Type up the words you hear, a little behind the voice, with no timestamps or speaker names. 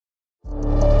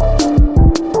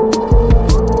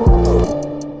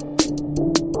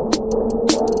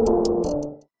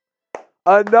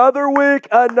Another week,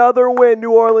 another win,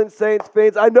 New Orleans Saints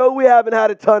fans. I know we haven't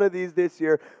had a ton of these this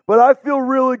year, but I feel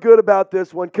really good about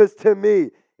this one because to me,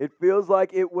 it feels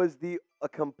like it was a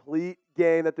complete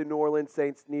game that the New Orleans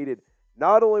Saints needed.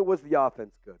 Not only was the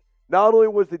offense good, not only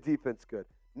was the defense good,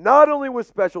 not only was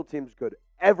special teams good,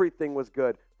 everything was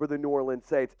good for the New Orleans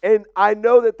Saints. And I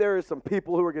know that there are some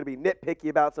people who are going to be nitpicky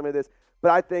about some of this,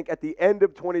 but I think at the end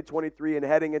of 2023 and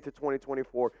heading into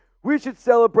 2024, we should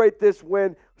celebrate this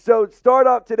win. So start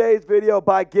off today's video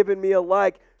by giving me a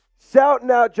like,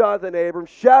 shouting out Jonathan Abrams,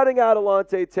 shouting out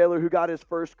Alontae Taylor, who got his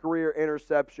first career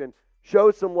interception. Show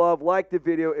some love. Like the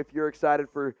video if you're excited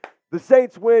for the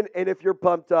Saints win and if you're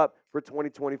pumped up for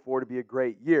 2024 to be a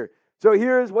great year. So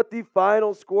here's what the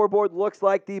final scoreboard looks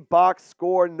like, the box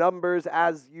score numbers,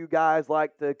 as you guys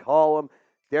like to call them.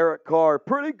 Derek Carr,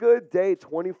 pretty good day,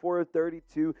 24 of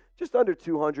 32, just under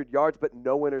 200 yards, but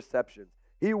no interceptions.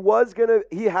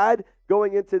 He had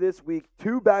going into this week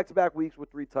 2 back-to-back weeks with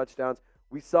 3 touchdowns.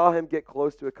 We saw him get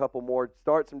close to a couple more,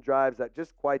 start some drives that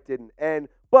just quite didn't end,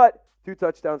 but 2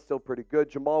 touchdowns still pretty good.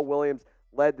 Jamal Williams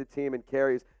led the team in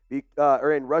carries,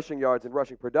 or in rushing yards and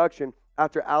rushing production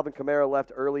after Alvin Kamara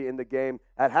left early in the game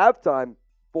at halftime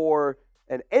for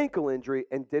an ankle injury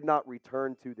and did not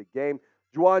return to the game.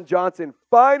 Juwan Johnson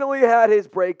finally had his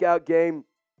breakout game.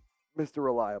 Mr.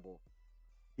 Reliable.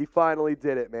 He finally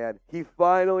did it, man. He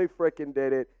finally freaking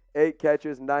did it. 8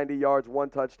 catches, 90 yards, 1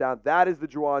 touchdown. That is the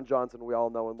Juwan Johnson we all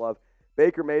know and love.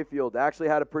 Baker Mayfield actually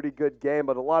had a pretty good game,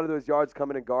 but a lot of those yards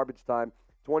coming in garbage time.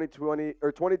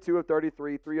 22 of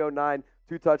 33, 309,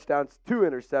 2 touchdowns, 2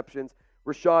 interceptions.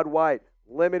 Rachaad White,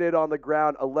 limited on the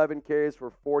ground, 11 carries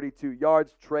for 42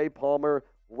 yards. Trey Palmer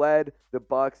led the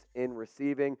Bucs in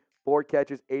receiving. 4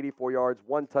 catches, 84 yards,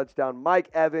 1 touchdown. Mike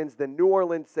Evans, the New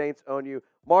Orleans Saints own you.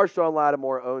 Marshawn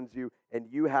Lattimore owns you, and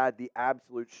you had the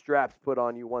absolute straps put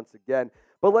on you once again.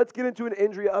 But let's get into an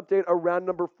injury update around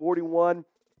number 41.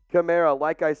 Kamara,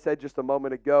 like I said just a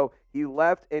moment ago, he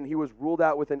left and he was ruled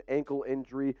out with an ankle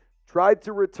injury. Tried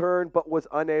to return but was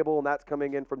unable, and that's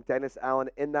coming in from Dennis Allen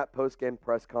in that post-game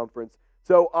press conference.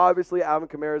 So obviously Alvin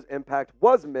Kamara's impact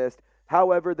was missed.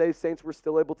 However, the Saints were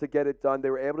still able to get it done. They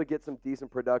were able to get some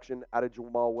decent production out of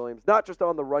Jamal Williams, not just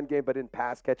on the run game, but in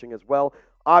pass catching as well.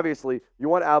 Obviously, you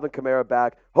want Alvin Kamara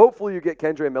back. Hopefully, you get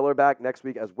Kendre Miller back next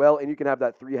week as well, and you can have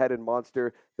that 3-headed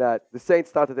monster that the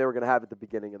Saints thought that they were going to have at the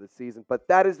beginning of the season. But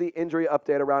that is the injury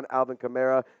update around Alvin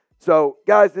Kamara. So,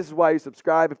 guys, this is why you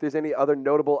subscribe. If there's any other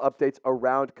notable updates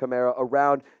around Kamara,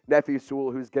 around Nephi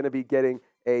Sewell, who's going to be getting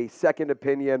a second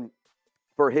opinion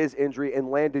for his injury, and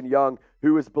Landon Young,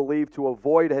 who is believed to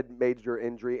avoid a major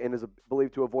injury and is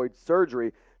believed to avoid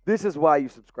surgery. This is why you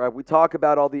subscribe. We talk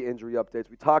about all the injury updates.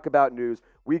 We talk about news.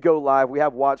 We go live. We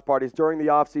have watch parties. During the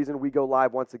offseason, we go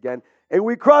live once again. And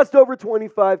we crossed over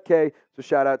 25K, so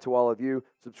shout out to all of you.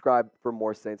 Subscribe for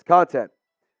more Saints content.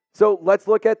 So let's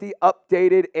look at the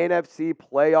updated NFC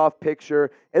playoff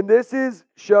picture. And this is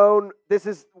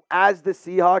as the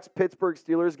Seahawks-Pittsburgh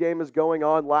Steelers game is going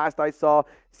on. Last I saw,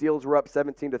 Steelers were up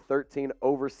 17-13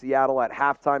 over Seattle at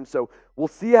halftime. So we'll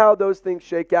see how those things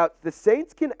shake out. The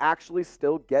Saints can actually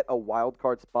still get a wild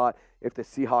card spot if the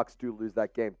Seahawks do lose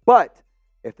that game. But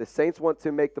if the Saints want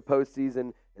to make the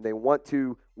postseason and they want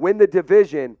to win the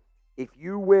division, if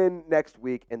you win next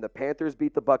week and the Panthers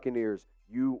beat the Buccaneers,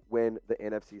 you win the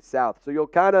NFC South. So you'll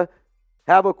kind of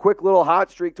have a quick little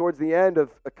hot streak towards the end of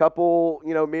a couple,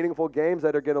 meaningful games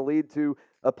that are going to lead to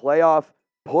a playoff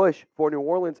push for New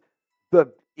Orleans.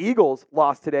 The Eagles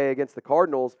lost today against the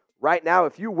Cardinals. Right now,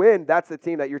 if you win, that's the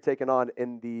team that you're taking on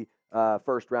in the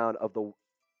first round of the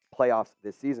playoffs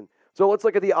this season. So let's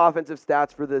look at the offensive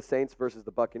stats for the Saints versus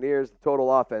the Buccaneers. The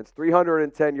total offense,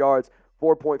 310 yards,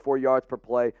 4.4 yards per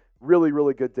play. Really,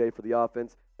 really good day for the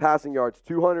offense. Passing yards,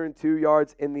 202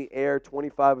 yards in the air,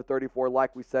 25 of 34.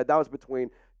 Like we said, that was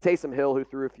between Taysom Hill, who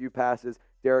threw a few passes,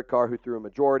 Derek Carr, who threw a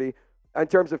majority. In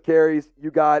terms of carries, you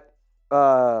got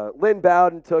Lynn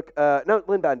Bowden took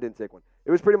Lynn Bowden didn't take one. It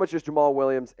was pretty much just Jamal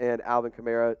Williams and Alvin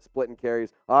Kamara splitting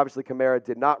carries. Obviously, Kamara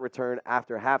did not return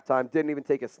after halftime, didn't even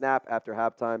take a snap after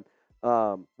halftime.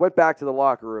 Went back to the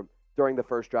locker room during the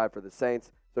first drive for the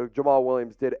Saints. So Jamal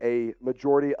Williams did a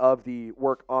majority of the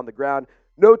work on the ground.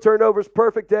 No turnovers,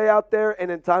 perfect day out there,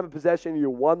 and in time of possession, you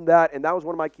won that, and that was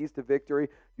one of my keys to victory.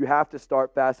 You have to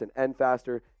start fast and end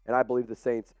faster, and I believe the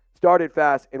Saints started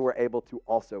fast and were able to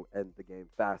also end the game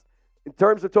fast. In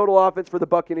terms of total offense for the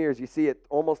Buccaneers, you see it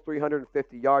almost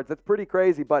 350 yards. That's pretty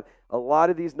crazy, but a lot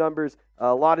of these numbers,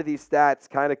 a lot of these stats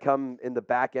kind of come in the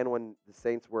back end when the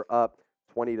Saints were up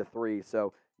 20-3.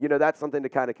 So, that's something to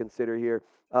kind of consider here.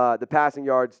 The passing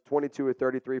yards, 22 of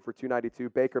 33 for 292.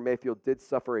 Baker Mayfield did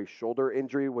suffer a shoulder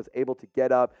injury, was able to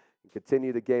get up, and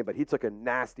continue the game. But he took a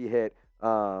nasty hit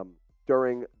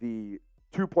during the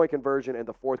 2-point conversion in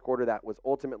the fourth quarter that was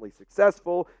ultimately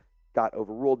successful. Got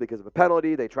overruled because of a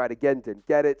penalty. They tried again, didn't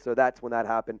get it. So that's when that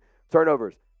happened.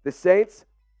 Turnovers. The Saints,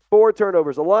 4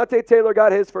 turnovers. Alontae Taylor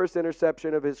got his first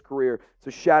interception of his career. So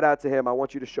shout out to him. I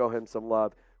want you to show him some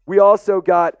love. We also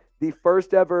got the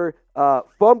first ever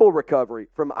fumble recovery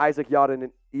from Isaac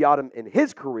Yiadom in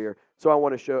his career. So I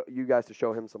want to show you guys to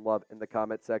show him some love in the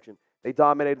comment section. They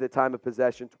dominated the time of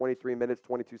possession, 23 minutes,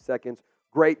 22 seconds.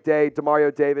 Great day.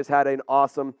 Demario Davis had an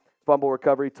awesome fumble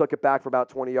recovery. Took it back for about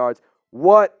 20 yards.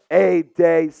 What a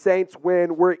day. Saints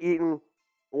win. We're eating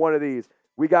one of these.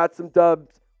 We got some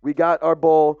dubs. We got our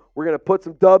bowl. We're going to put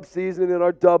some dub seasoning in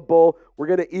our dub bowl. We're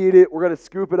going to eat it. We're going to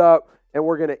scoop it up, and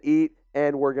we're going to eat,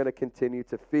 and we're going to continue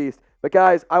to feast. But,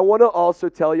 guys, I want to also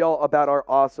tell y'all about our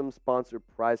awesome sponsor,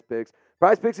 Prize Picks.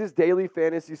 Prize Picks is daily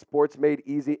fantasy sports made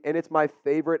easy, and it's my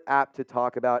favorite app to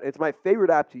talk about. It's my favorite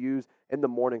app to use in the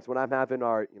mornings when I'm having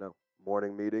our,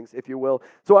 morning meetings, if you will.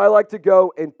 So I like to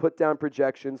go and put down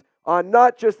projections on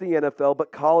not just the NFL,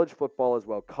 but college football as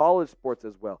well, college sports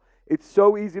as well. It's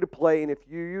so easy to play, and if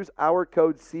you use our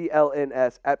code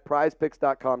CLNS at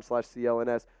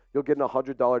prizepicks.com/CLNS, you'll get an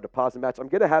 $100 deposit match. I'm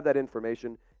going to have that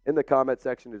information in the comment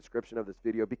section and description of this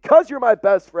video because you're my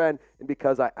best friend and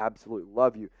because I absolutely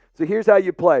love you. So here's how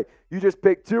you play. You just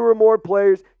pick 2 or more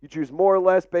players. You choose more or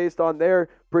less based on their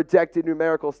projected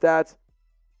numerical stats.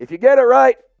 If you get it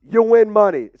right, you win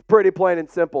money. It's pretty plain and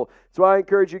simple. So I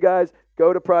encourage you guys,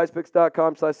 go to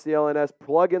prizepicks.com/CLNS,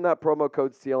 plug in that promo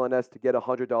code CLNS to get a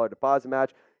 $100 deposit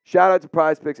match. Shout out to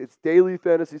Prize Picks. It's daily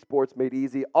fantasy sports made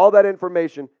easy. All that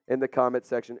information in the comment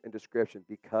section and description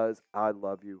because I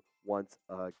love you once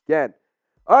again.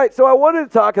 All right, so I wanted to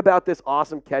talk about this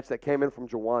awesome catch that came in from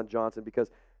Juwan Johnson because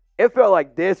it felt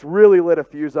like this really lit a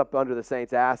fuse up under the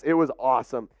Saints' ass. It was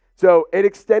awesome. So it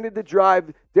extended the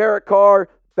drive. Derek Carr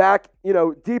back,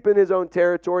 deep in his own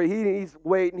territory. He's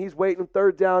waiting,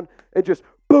 third down, and just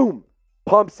boom,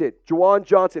 pumps it. Juwan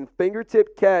Johnson,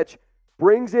 fingertip catch,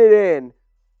 brings it in,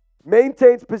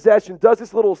 maintains possession, does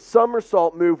this little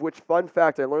somersault move, which, fun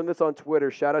fact, I learned this on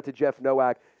Twitter. Shout out to Jeff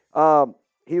Nowak.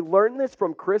 He learned this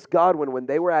from Chris Godwin when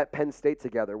they were at Penn State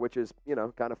together, which is,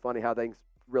 kind of funny how things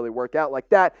really work out like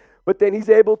that. But then he's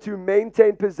able to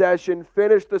maintain possession,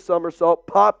 finish the somersault,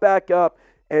 pop back up,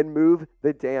 and move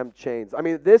the damn chains. I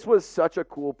mean, this was such a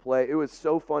cool play. It was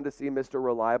so fun to see Mr.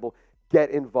 Reliable get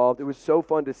involved. It was so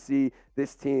fun to see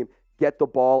this team get the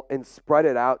ball and spread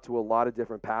it out to a lot of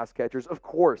different pass catchers. Of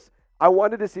course, I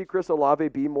wanted to see Chris Olave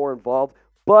be more involved,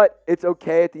 but it's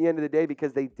okay at the end of the day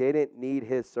because they didn't need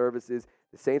his services.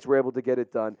 The Saints were able to get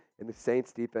it done, and the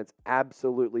Saints defense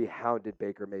absolutely hounded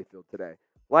Baker Mayfield today.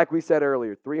 Like we said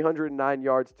earlier, 309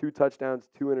 yards, 2 touchdowns,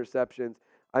 2 interceptions.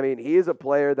 I mean, he is a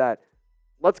player that,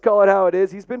 let's call it how it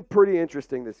is, he's been pretty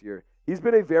interesting this year. He's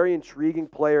been a very intriguing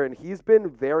player, and he's been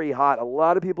very hot. A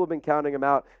lot of people have been counting him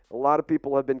out. A lot of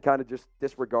people have been kind of just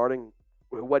disregarding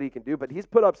what he can do, but he's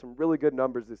put up some really good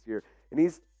numbers this year, and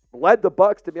he's led the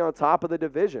Bucs to be on top of the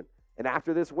division. And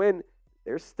after this win,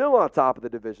 they're still on top of the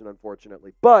division,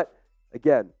 unfortunately. But,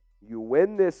 again, you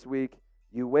win this week,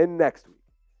 you win next week.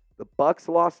 The Bucs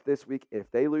lost this week.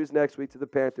 If they lose next week to the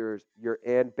Panthers,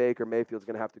 Baker Mayfield's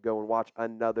going to have to go and watch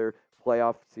another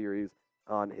playoff series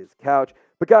on his couch.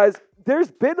 But, guys,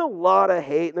 there's been a lot of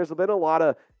hate, and there's been a lot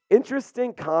of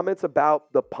interesting comments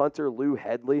about the punter Lou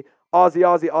Hedley. Aussie,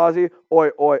 Aussie, Aussie, oi,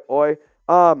 oi, oi.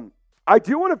 I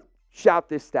do want to shout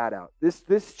this stat out.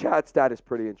 This chat stat is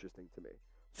pretty interesting to me.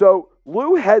 So,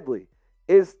 Lou Hedley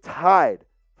is tied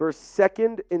for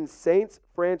second in Saints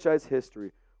franchise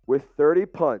history with 30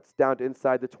 punts down to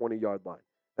inside the 20-yard line.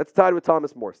 That's tied with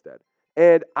Thomas Morstead.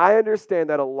 And I understand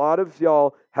that a lot of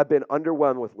y'all have been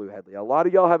underwhelmed with Lou Hedley. A lot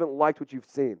of y'all haven't liked what you've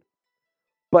seen.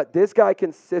 But this guy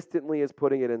consistently is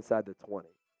putting it inside the 20.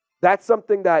 That's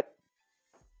something that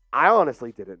I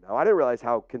honestly didn't know. I didn't realize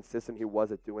how consistent he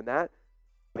was at doing that.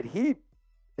 But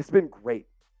it's been great,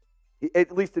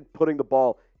 at least in putting the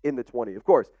ball in the 20. Of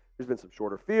course, there's been some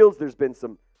shorter fields. There's been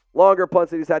some longer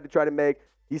punts that he's had to try to make.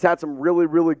 He's had some really,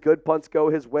 really good punts go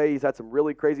his way. He's had some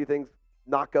really crazy things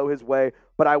not go his way.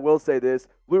 But I will say this,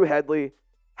 Lou Hedley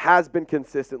has been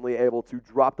consistently able to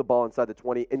drop the ball inside the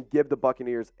 20 and give the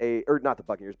Buccaneers not the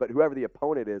Buccaneers, but whoever the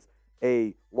opponent is,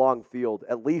 a long field,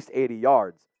 at least 80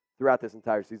 yards throughout this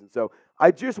entire season. So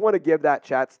I just want to give that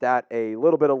chat stat a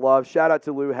little bit of love. Shout out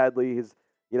to Lou Hedley. He's,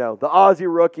 the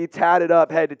Aussie rookie, tatted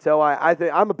up head to toe. I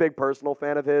think I'm a big personal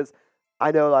fan of his.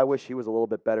 I know I wish he was a little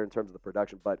bit better in terms of the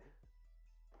production, but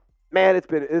man,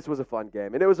 this was a fun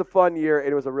game, and it was a fun year,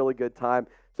 and it was a really good time.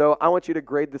 So I want you to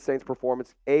grade the Saints'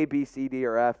 performance A, B, C, D,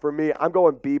 or F. For me, I'm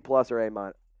going B+ or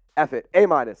A-. F it. A-.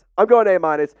 I'm going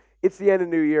A-. It's the end of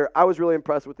the new year. I was really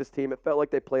impressed with this team. It felt like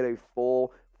they played a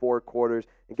full 4 quarters.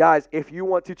 And guys, if you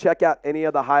want to check out any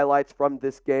of the highlights from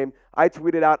this game, I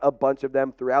tweeted out a bunch of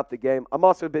them throughout the game. I'm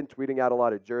also been tweeting out a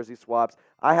lot of jersey swaps.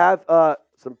 I have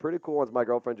some pretty cool ones. My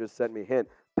girlfriend just sent me. Hint.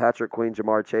 Patrick Queen,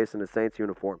 Jamar Chase in a Saints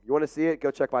uniform. You want to see it?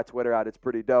 Go check my Twitter out. It's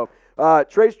pretty dope.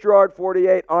 Trace Gerard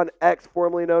 48 on X,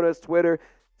 formerly known as Twitter.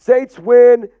 Saints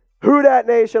win. Who dat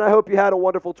nation? I hope you had a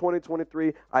wonderful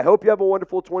 2023. I hope you have a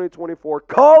wonderful 2024.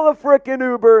 Call a frickin'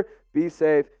 Uber. Be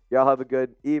safe. Y'all have a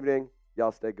good evening.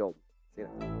 Y'all stay golden. See you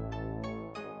next time.